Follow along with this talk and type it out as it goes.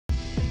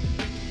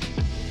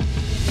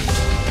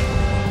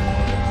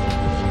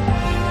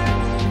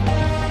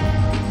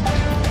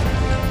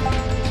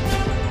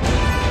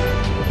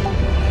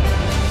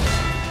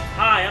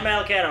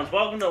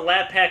welcome to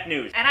Lab Pack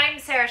News. And I'm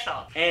Sarah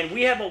Schull. And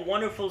we have a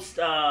wonderful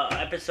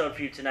episode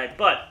for you tonight,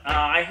 but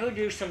I heard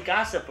there's some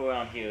gossip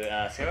around here,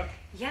 Sarah.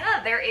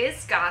 Yeah, there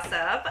is gossip.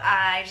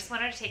 I just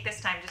wanted to take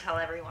this time to tell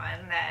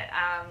everyone that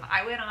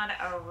I went on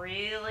a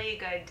really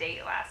good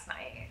date last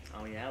night.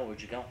 Oh yeah?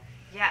 Where'd you go?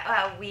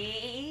 Yeah,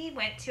 we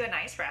went to a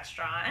nice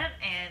restaurant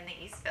in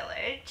the East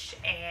Village,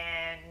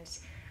 and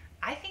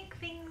I think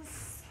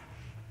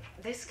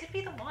this could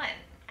be the one.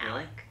 Really?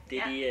 Alec.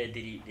 Did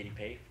he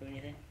pay for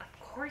anything? Of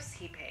course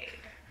he paid.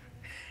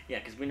 Yeah,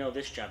 because we know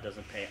this job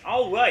doesn't pay.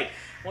 All right.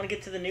 Want to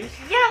get to the news?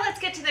 Yeah, let's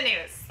get to the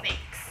news.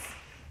 Thanks.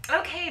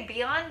 Okay,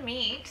 Beyond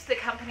Meat, the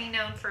company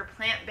known for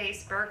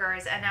plant-based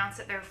burgers, announced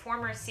that their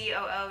former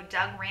COO,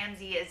 Doug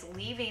Ramsey, is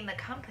leaving the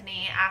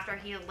company after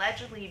he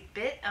allegedly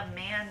bit a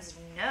man's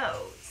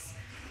nose.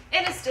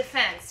 In his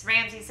defense,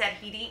 Ramsey said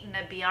he'd eaten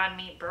a Beyond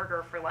Meat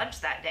burger for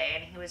lunch that day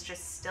and he was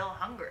just still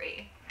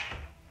hungry.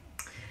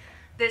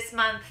 This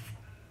month,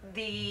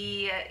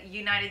 the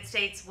United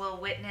States will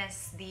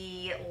witness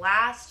the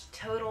last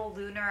total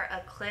lunar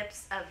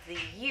eclipse of the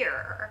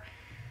year.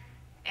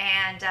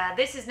 And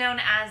this is known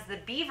as the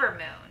beaver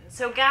moon.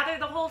 So gather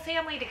the whole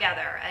family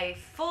together. A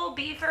full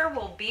beaver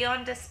will be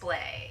on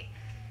display.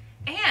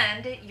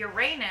 And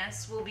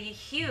Uranus will be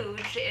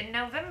huge in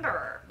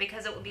November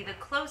because it will be the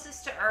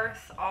closest to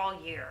Earth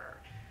all year.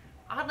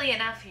 Oddly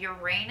enough,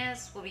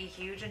 Uranus will be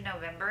huge in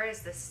November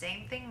is the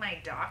same thing my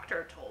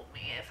doctor told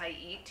me if I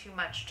eat too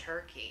much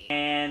turkey.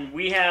 And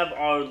we have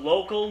our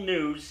local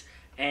news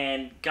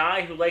and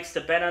guy who likes to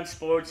bet on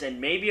sports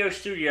and maybe our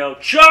studio,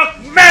 Chuck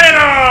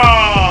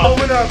Manado!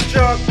 Warming up,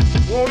 Chuck.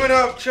 Warming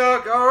up,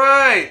 Chuck. All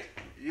right.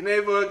 You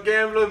neighborhood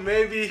gambler,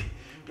 maybe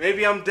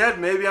I'm dead,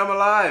 maybe I'm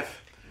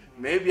alive.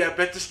 Maybe I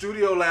bet the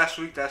studio last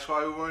week, that's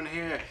why we weren't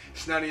here.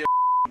 It's none of your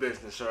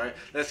business, all right?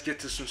 Let's get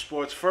to some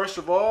sports. First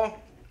of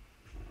all,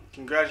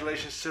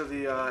 congratulations to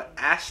the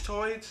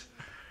Asteroids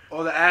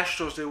or the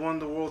Astros. They won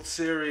the World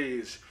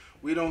Series.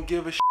 We don't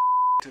give a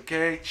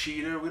okay?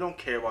 Cheater. We don't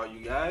care about you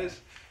guys.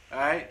 All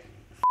right?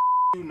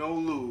 You, no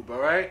lube. All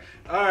right?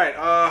 All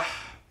right.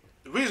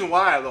 The reason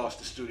why I lost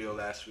the studio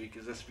last week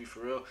is, let's be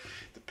for real,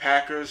 the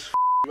Packers,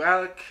 you,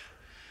 Alec,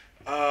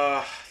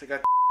 they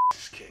got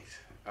kicked.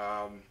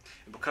 And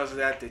because of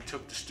that, they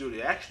took the studio.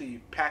 They actually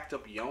packed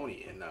up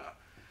Yoni and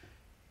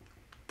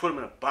put him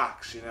in a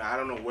box. You know, I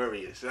don't know where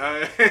he is.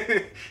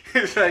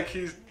 It's like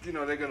he's, you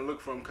know, they're gonna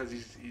look for him because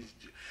he's.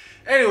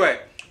 Anyway,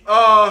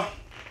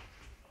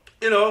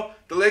 you know,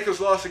 the Lakers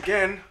lost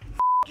again.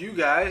 You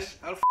guys,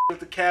 how the if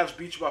the Cavs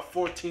beat you by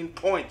 14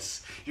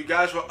 points? You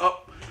guys were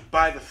up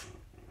by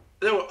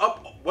they were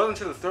up well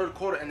into the third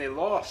quarter and they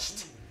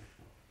lost.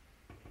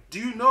 Do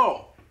you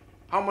know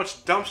how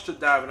much dumpster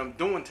diving I'm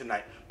doing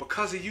tonight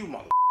because of you,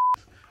 mother?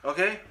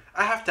 Okay,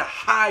 I have to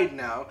hide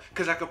now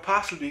because I could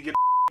possibly get.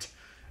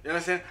 You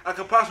understand? I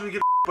could possibly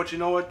get, but you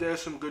know what?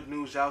 There's some good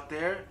news out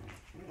there.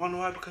 Wanna know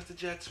why? Because the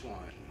Jets won.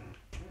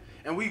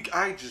 And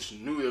I just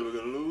knew they were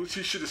gonna lose.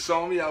 You should have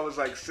saw me. I was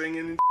like singing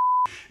and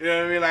you know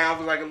what I mean? Like I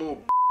was like a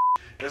little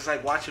It's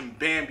like watching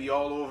Bambi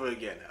all over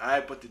again.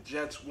 Alright, but the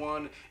Jets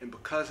won, and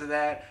because of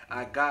that,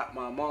 I got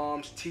my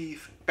mom's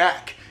teeth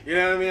back. You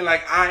know what I mean?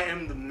 Like I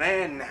am the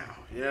man now.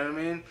 You know what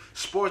I mean?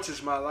 Sports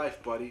is my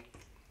life, buddy.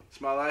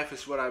 It's my life,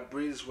 it's what I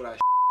breathe, it's what I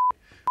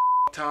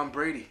Tom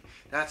Brady.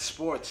 That's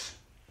sports.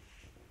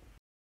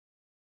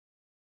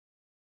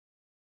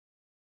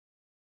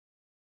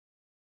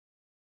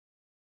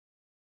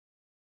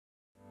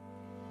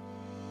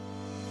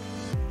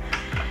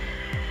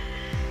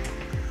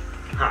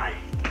 Hi,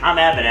 I'm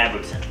Abbott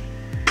Abbertson.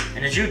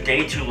 And is your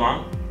day too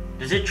long?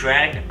 Does it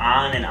drag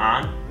on and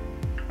on?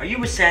 Are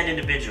you a sad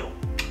individual?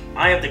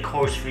 I have the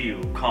course for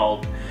you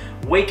called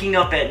Waking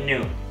Up at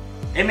Noon.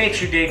 It makes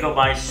your day go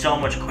by so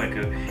much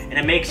quicker and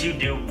it makes you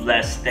do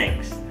less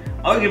things,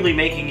 arguably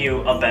making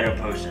you a better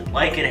person,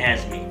 like it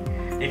has me.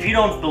 If you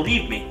don't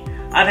believe me,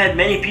 I've had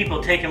many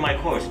people taking my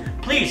course.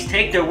 Please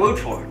take their word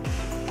for it.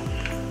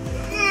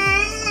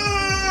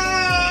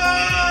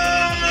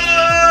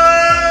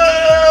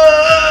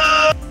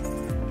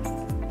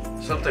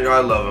 Something I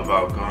love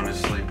about going to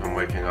sleep and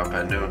waking up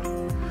at noon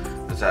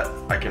is that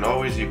I can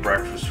always eat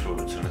breakfast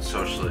foods and it's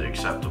socially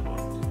acceptable.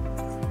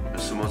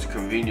 It's the most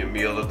convenient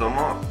meal of them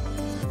all.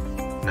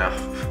 Now,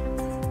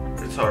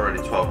 it's already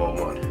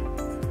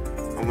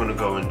 12:01. I'm gonna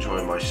go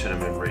enjoy my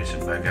cinnamon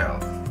raisin bagel.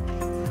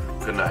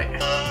 Good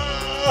night.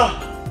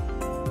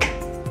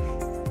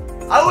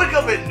 I wake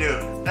up at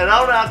noon and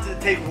I don't have to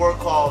take work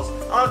calls,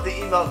 I don't have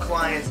to email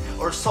clients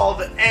or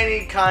solve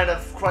any kind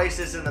of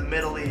crisis in the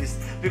Middle East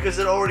because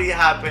it already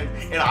happened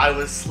and I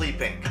was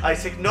sleeping. I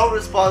take no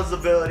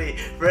responsibility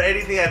for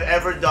anything I've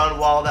ever done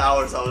while the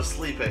hours I was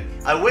sleeping.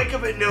 I wake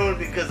up at noon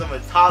because I'm a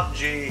top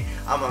G,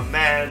 I'm a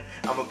man,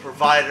 I'm a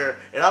provider,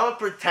 and I'm a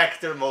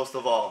protector most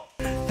of all.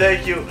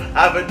 Thank you,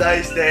 have a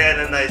nice day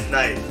and a nice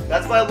night.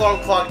 That's my alarm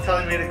clock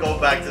telling me to go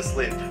back to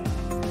sleep.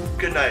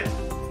 Good night.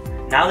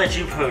 Now that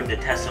you've heard the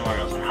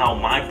testimonials on how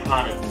my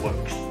product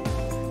works,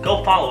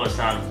 go follow us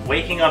on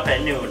Waking Up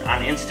at Noon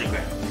on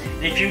Instagram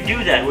If you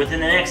do that within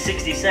the next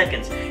 60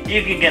 seconds,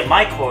 you can get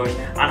my course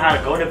on how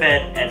to go to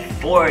bed at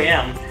 4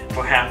 a.m.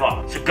 for half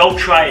off. So go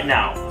try it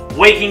now.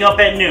 Waking up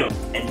at noon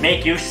and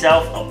make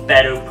yourself a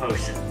better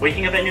person.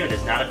 Waking up at noon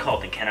is not a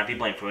cult and cannot be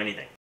blamed for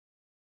anything.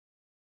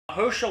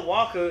 Herschel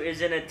Walker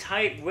is in a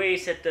tight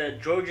race at the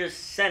Georgia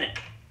Senate.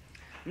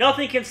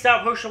 Nothing can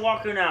stop Herschel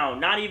Walker now,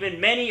 not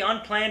even many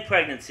unplanned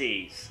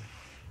pregnancies.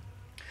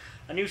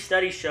 A new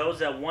study shows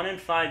that 1 in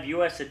 5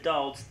 U.S.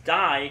 adults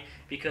die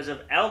because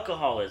of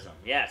alcoholism.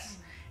 Yes.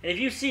 And if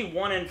you see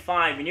 1 in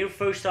 5 and your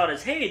first thought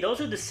is, hey,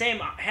 those are the same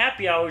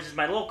happy hours as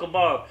my local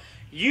bar,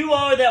 you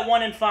are that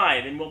 1 in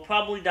 5 and will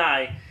probably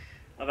die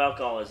of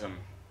alcoholism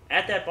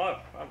at that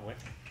bar, probably.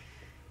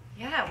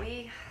 Yeah,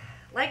 we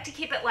like to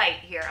keep it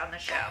light here on the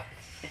show.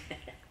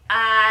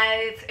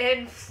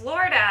 In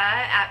Florida,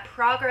 at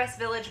Progress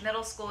Village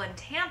Middle School in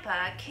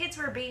Tampa, kids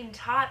were being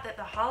taught that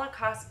the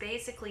Holocaust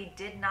basically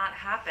did not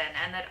happen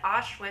and that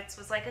Auschwitz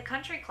was like a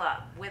country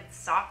club with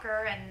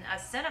soccer and a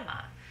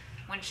cinema.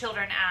 When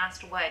children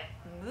asked what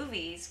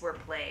movies were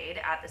played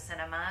at the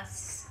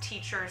cinemas,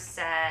 teachers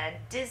said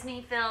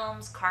Disney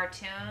films,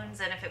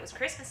 cartoons, and if it was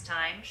Christmas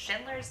time,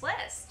 Schindler's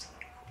List.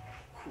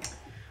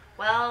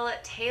 Well,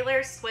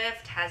 Taylor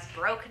Swift has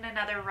broken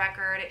another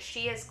record.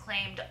 She has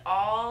claimed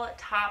all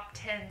top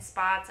 10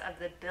 spots of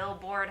the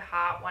Billboard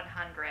Hot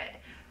 100.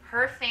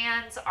 Her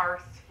fans are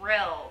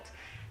thrilled.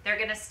 They're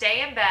going to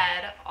stay in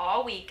bed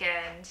all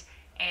weekend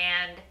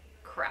and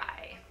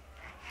cry.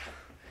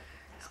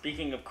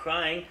 Speaking of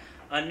crying,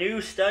 a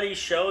new study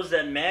shows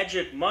that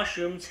magic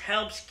mushrooms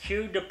helps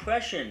cure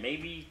depression.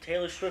 Maybe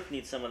Taylor Swift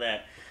needs some of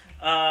that.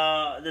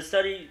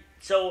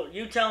 So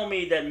you tell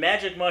me that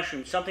magic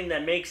mushrooms, something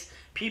that makes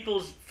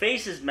people's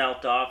faces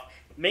melt off,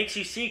 makes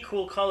you see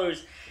cool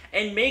colors,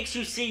 and makes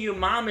you see your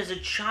mom as a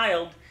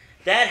child,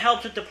 that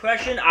helps with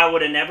depression? I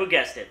would have never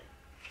guessed it.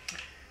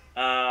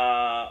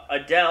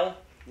 Adele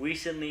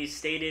recently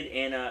stated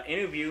in an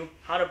interview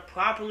how to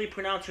properly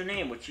pronounce her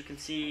name, which you can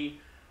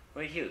see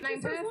right here. Name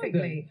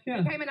perfectly.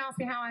 Yeah. He came and asked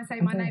me how I say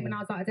my name, and I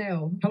was like,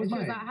 Adele. How was She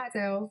was mine? like, hi,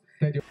 Adele.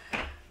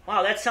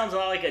 Wow, that sounds a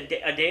lot like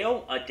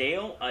Adele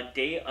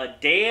Earnhardt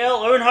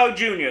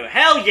Jr.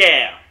 Hell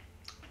yeah!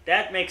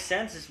 That makes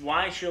sense. It's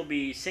why she'll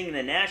be singing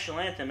the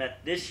national anthem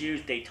at this year's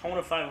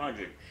Daytona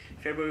 500,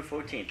 February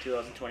 14th,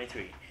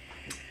 2023.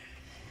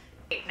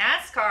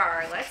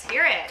 NASCAR, let's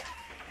hear it.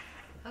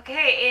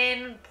 Okay,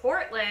 in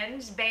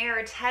Portland,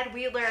 Mayor Ted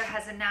Wheeler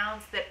has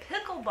announced that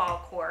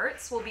pickleball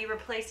courts will be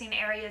replacing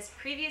areas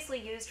previously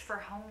used for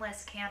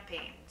homeless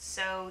camping.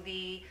 So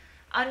the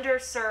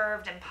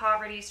underserved and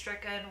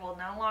poverty-stricken will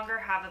no longer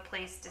have a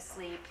place to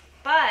sleep,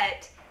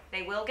 but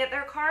they will get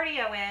their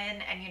cardio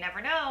in, and you never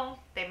know,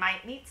 they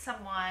might meet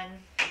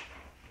someone.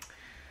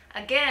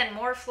 Again,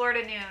 more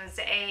Florida news.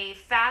 A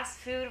fast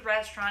food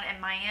restaurant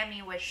in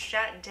Miami was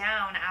shut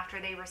down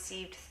after they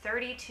received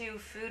 32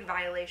 food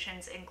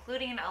violations,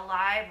 including a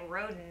live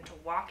rodent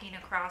walking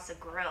across a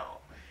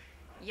grill.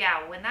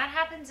 Yeah, when that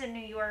happens in New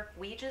York,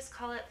 we just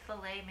call it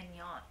filet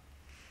mignon.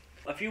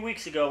 A few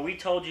weeks ago, we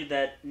told you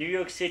that New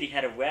York City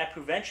had a rat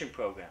prevention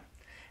program.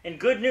 And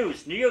good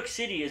news, New York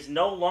City is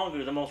no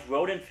longer the most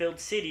rodent-filled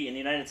city in the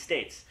United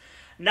States.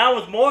 Now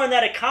with more on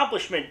that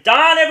accomplishment,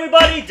 Don,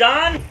 everybody,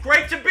 Don!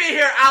 Great to be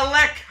here,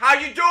 Alec. How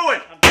you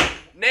doing?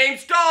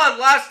 Name's Don,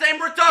 last name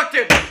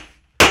reducted.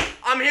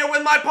 I'm here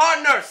with my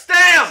partner,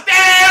 Stam.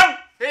 Stam!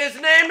 His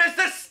name is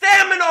the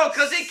Stamina,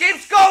 because he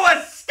keeps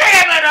going.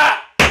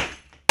 Stamina!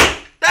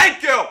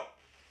 Thank you.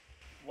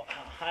 Wow,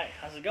 hi,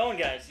 how's it going,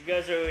 guys? You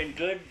guys are in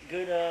good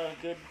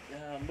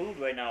mood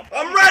right now.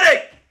 I'm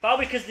ready.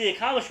 Probably because of the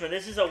accomplishment.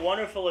 This is a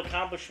wonderful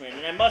accomplishment.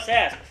 And I must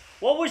ask,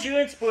 what was your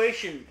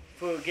inspiration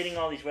for getting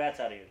all these rats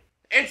out of here?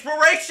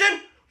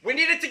 Inspiration? We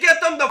needed to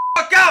get them the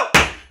fuck out.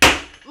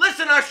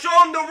 Listen, I show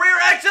them the rear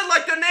exit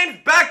like their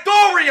name's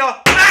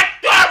Backdoria.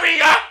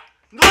 Backdoria!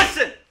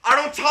 Listen, I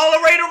don't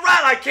tolerate a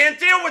rat. I can't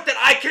deal with it.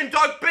 I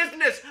conduct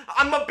business.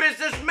 I'm a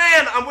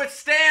businessman. I'm with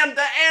Stam,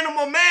 the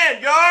animal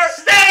man. You're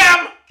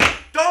Stam!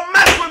 Don't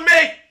mess with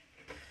me!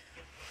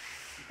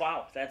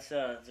 Wow, that's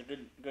a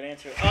good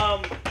answer.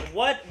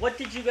 What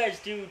did you guys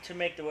do to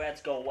make the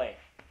rats go away?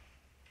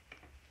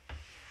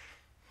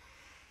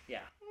 Yeah.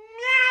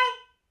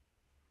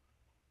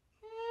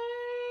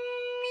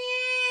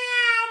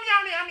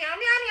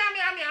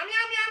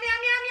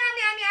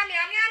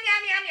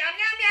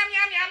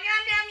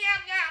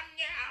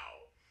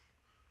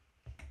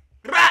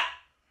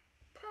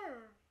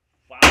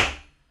 Wow.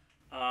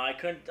 I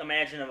couldn't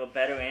imagine of a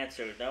better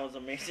answer. That was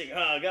amazing.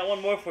 I got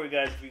one more for you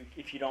guys,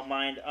 if you don't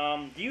mind.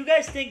 Do you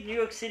guys think New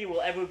York City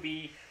will ever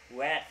be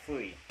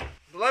rat-free?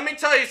 Let me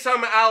tell you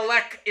something,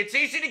 Alec. It's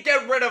easy to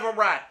get rid of a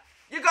rat.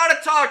 You gotta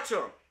talk to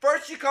him.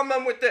 First, you come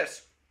in with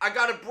this. I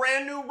got a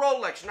brand new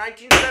Rolex,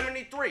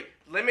 1973,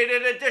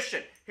 limited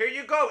edition. Here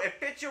you go. It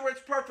fits your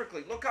wrist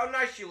perfectly. Look how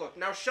nice you look.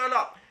 Now shut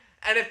up.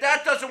 And if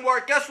that doesn't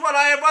work, guess what?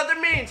 I have other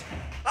means.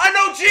 I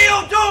know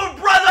Geodude,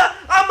 brother.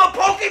 I'm a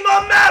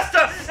Pokemon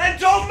master, and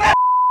don't mess.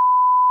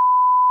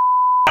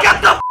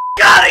 Get the f***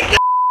 out of here.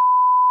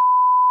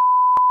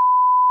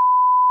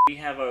 We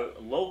have a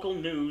local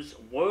news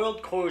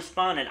world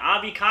correspondent,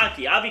 Avi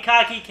Kaki. Avi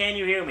Kaki, can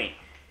you hear me?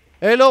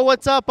 Hello,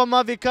 what's up? I'm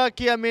Avi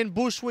Kaki. I'm in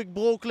Bushwick,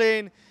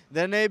 Brooklyn,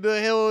 the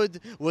neighborhood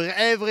where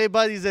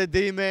everybody's a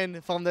demon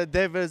from the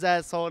devil's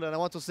asshole. And I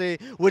want to see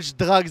which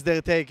drugs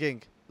they're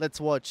taking. Let's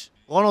watch.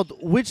 Ronald,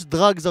 which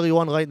drugs are you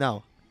on right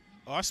now?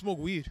 Oh, I smoke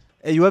weed.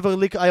 Hey, you ever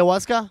lick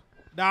ayahuasca?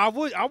 Nah,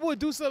 I would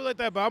do something like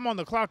that, but I'm on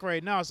the clock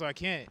right now, so I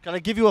can't. Can I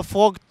give you a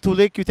frog to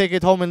lick? You take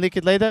it home and lick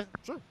it later?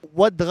 Sure.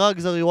 What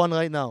drugs are you on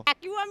right now?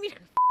 You want me to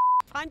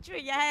punch you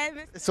in your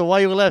head? So why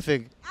are you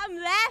laughing? I'm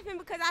laughing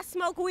because I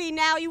smoke weed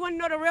now. You want to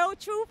know the real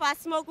truth? I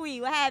smoke weed.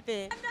 What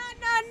happened?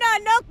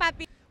 No,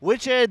 papi.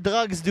 Which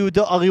drugs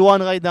are you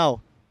on right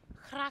now?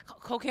 Crack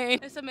cocaine.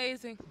 It's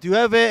amazing. Do you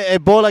have a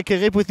ball I can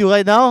rip with you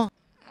right now?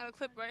 I have a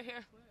clip right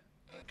here.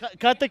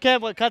 Cut the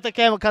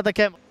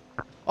camera.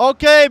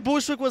 Okay,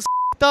 Bushwick was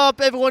f***ed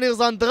up. Everyone is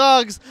on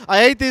drugs. I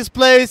hate this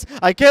place.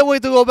 I can't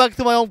wait to go back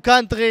to my home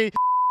country. F***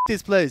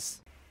 this place.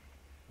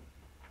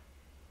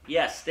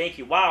 Yes, thank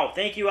you. Wow,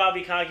 thank you,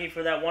 Avi Kaki,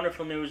 for that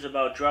wonderful news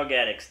about drug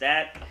addicts.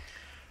 That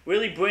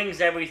really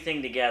brings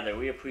everything together.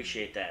 We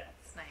appreciate that.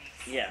 It's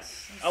nice.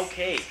 Yes. It's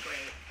Okay.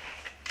 great.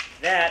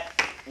 That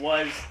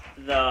was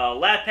the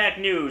Lab Pack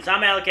News.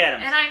 I'm Alec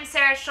Adams. And I'm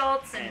Sarah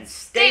Schultz. And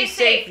stay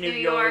safe, New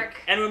York.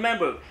 And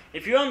remember,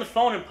 if you're on the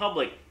phone in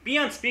public, be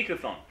on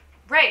speakerphone.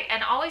 Right,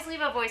 and always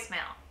leave a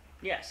voicemail.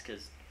 Yes,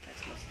 because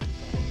that's